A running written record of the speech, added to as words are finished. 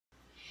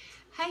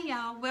Hey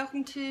y'all,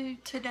 welcome to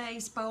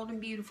today's Bold and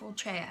Beautiful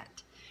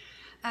chat.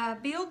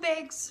 Bill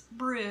begs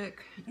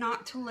Brooke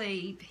not to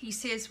leave. He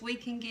says we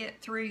can get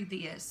through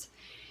this.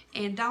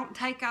 And don't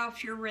take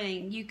off your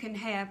ring. You can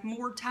have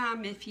more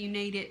time if you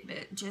need it,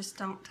 but just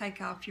don't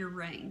take off your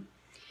ring.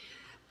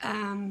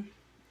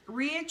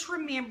 Ridge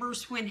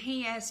remembers when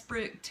he asked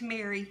Brooke to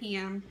marry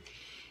him,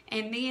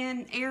 and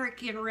then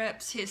Eric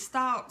interrupts his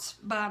thoughts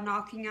by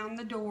knocking on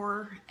the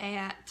door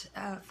at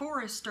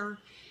Forrester,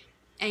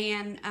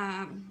 and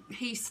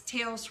he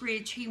tells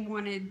Ridge he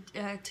wanted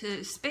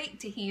to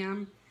speak to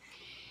him.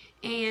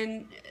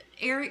 And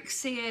Eric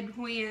said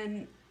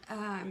when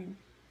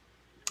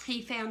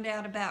he found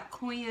out about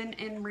Quinn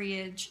and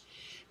Ridge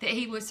that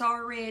he was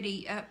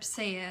already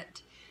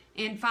upset,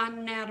 and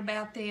finding out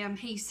about them,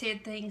 he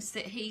said things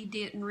that he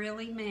didn't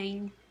really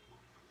mean.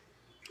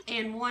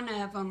 And one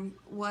of them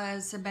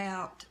was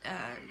about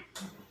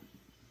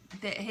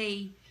that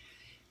he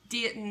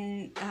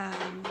didn't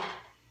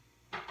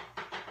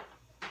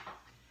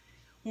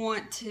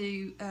want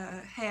to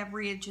have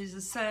Ridge as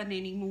a son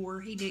anymore.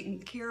 He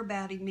didn't care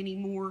about him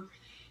anymore,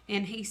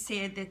 and he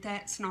said that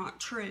that's not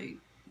true,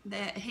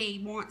 that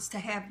he wants to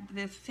have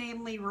the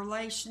family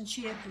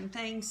relationship and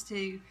things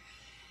to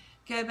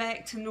go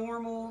back to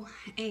normal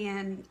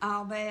and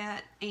all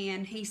that.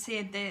 And he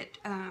said that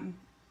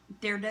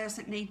there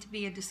doesn't need to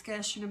be a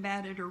discussion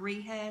about it or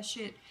rehash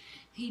it.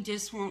 He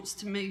just wants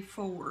to move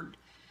forward,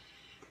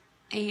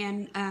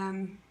 and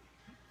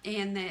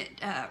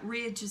that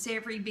Ridge is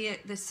every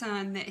bit the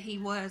son that he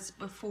was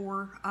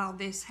before all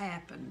this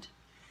happened.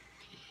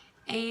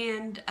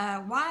 And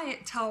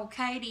Wyatt told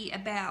Katie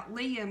about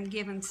Liam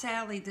giving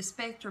Sally the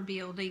Spectre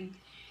building,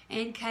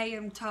 and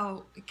Katie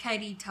told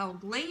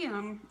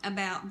Liam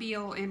about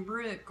Bill and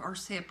Brooke are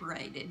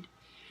separated.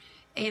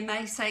 And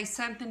they say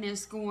something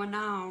is going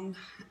on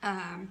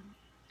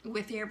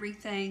with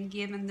everything,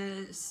 giving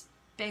the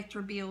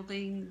Spectre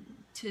building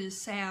to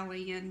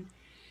Sally,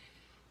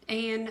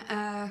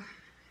 and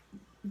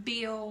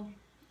Bill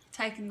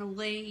taking the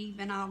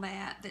leave and all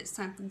that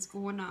something's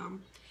going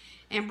on.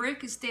 And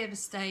Brooke is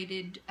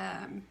devastated,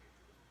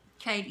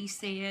 Katie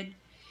said.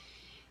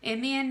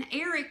 And then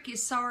Eric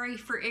is sorry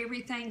for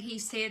everything he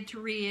said to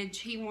Ridge.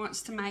 He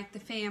wants to make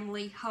the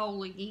family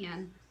whole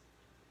again.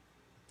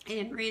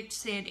 And Ridge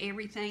said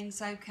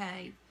everything's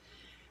okay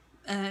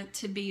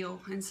to Bill,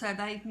 and so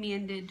they've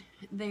mended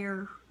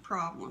their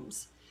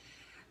problems.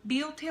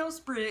 Bill tells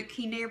Brooke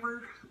he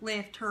never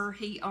left her.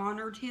 He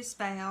honored his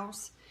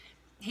vows.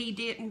 He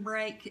didn't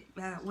break,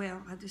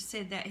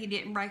 he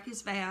didn't break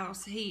his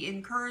vows. He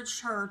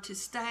encouraged her to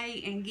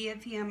stay and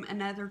give him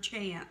another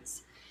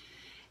chance.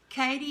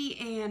 Katie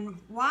and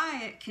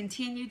Wyatt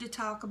continued to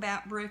talk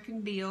about Brooke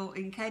and Bill,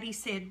 and Katie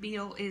said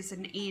Bill is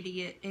an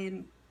idiot,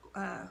 and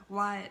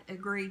Wyatt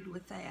agreed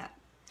with that.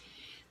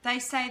 They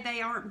say they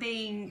aren't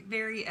being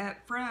very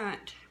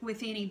upfront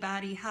with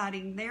anybody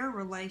hiding their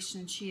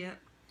relationship.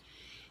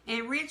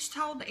 And Ridge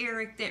told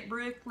Eric that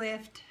Brooke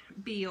left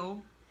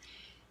Bill,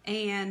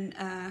 and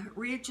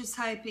Ridge is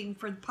hoping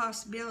for the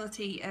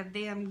possibility of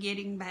them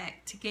getting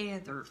back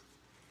together.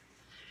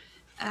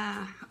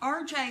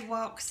 RJ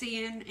walks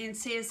in and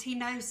says he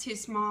knows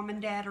his mom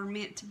and dad are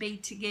meant to be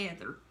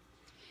together.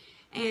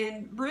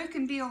 And Brooke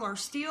and Bill are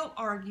still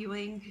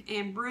arguing,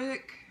 and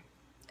Brooke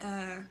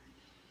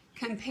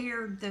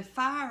compared the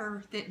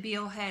fire that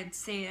Bill had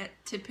set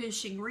to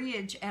pushing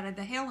Ridge out of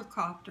the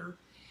helicopter.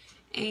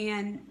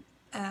 And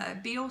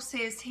Bill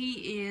says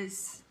he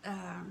is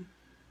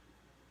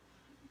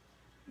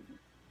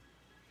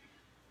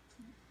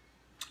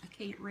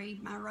I can't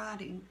read my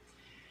writing.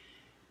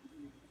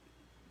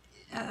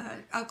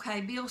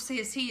 Bill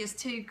says he is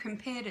too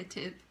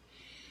competitive,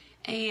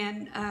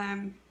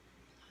 and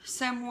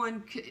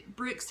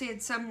Brooke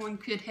said someone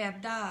could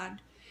have died.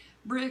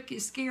 Brooke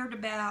is scared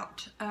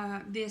about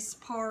this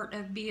part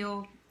of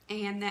Bill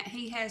and that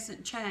he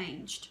hasn't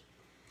changed.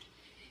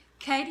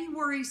 Katie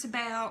worries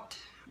about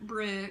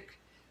Brooke.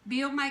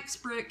 Bill makes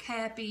Brooke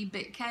happy,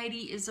 but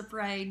Katie is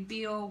afraid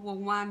Bill will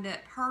wind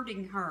up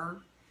hurting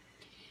her.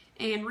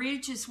 And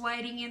Ridge is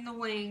waiting in the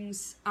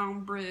wings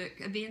on Brooke.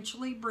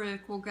 Eventually,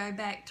 Brooke will go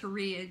back to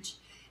Ridge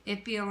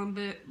if Bill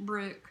and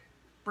Brooke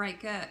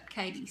break up,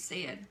 Katie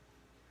said.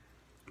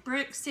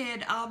 Brooke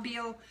said all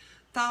Bill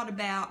thought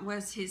about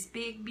was his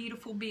big,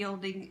 beautiful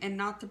building and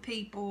not the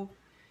people.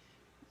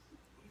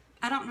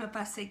 I don't know if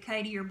I said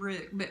Katie or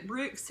Brooke, but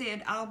Brooke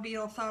said all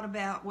Bill thought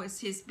about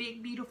was his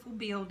big, beautiful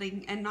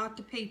building and not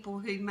the people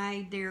who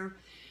made their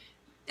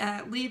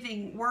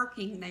living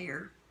working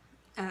there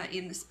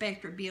in the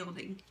Spectre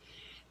building.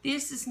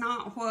 This is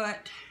not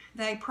what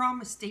they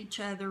promised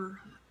each other,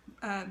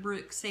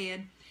 Brooke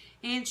said,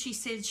 and she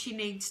said she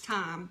needs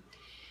time.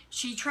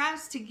 She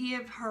tries to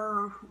give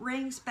her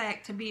rings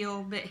back to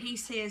Bill, but he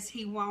says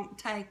he won't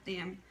take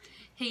them.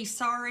 He's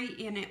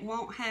sorry and it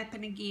won't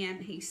happen again,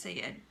 he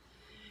said.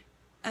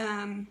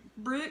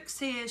 Brooke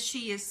says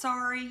she is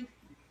sorry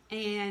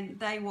and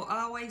they will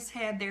always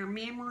have their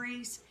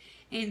memories,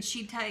 and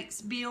she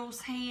takes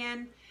Bill's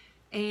hand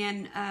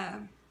and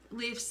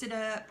lifts it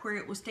up where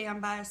it was down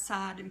by his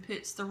side and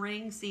puts the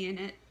rings in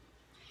it.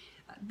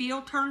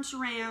 Bill turns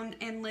around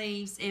and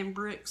leaves, and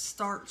Brooke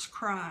starts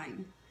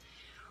crying.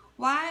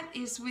 Wyatt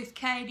is with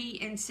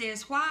Katie and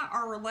says, "Why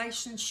are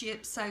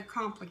relationships so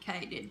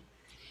complicated?"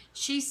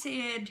 She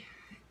said,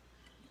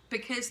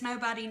 "Because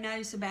nobody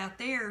knows about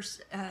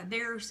theirs.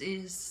 Theirs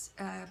is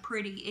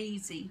pretty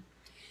easy."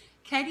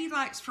 Katie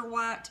likes for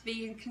Wyatt to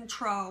be in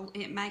control.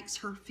 It makes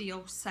her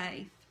feel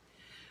safe.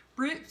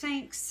 Brooke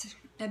thinks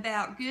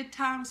about good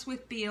times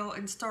with Bill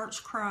and starts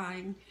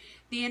crying.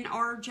 Then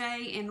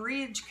RJ and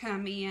Ridge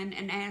come in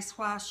and ask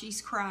why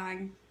she's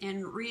crying,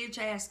 and Ridge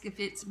asks if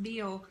it's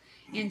Bill,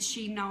 and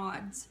she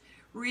nods.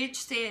 Ridge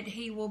said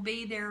he will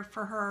be there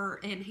for her,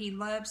 and he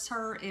loves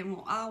her and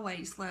will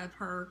always love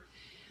her.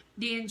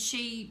 Then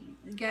she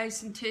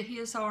goes into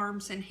his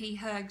arms and he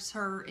hugs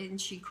her, and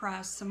she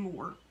cries some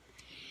more.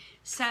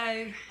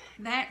 So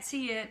that's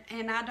it.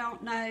 And I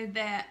don't know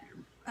that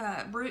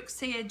Brooke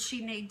said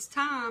she needs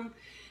time,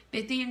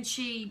 but then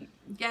she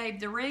gave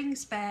the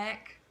rings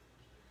back.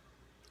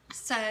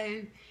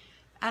 So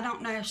I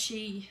don't know if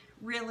she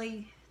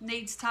really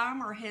needs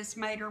time or has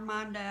made her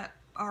mind up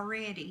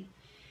already.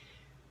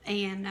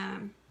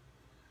 And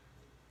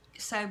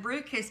so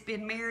Brooke has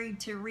been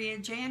married to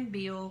Ridge and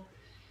Bill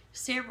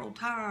several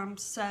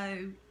times,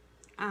 so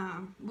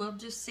we'll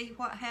just see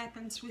what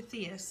happens with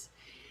this.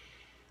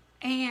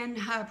 And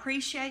I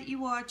appreciate you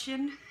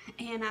watching,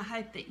 and I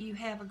hope that you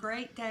have a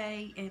great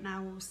day, and I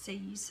will see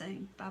you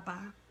soon.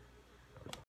 Bye-bye.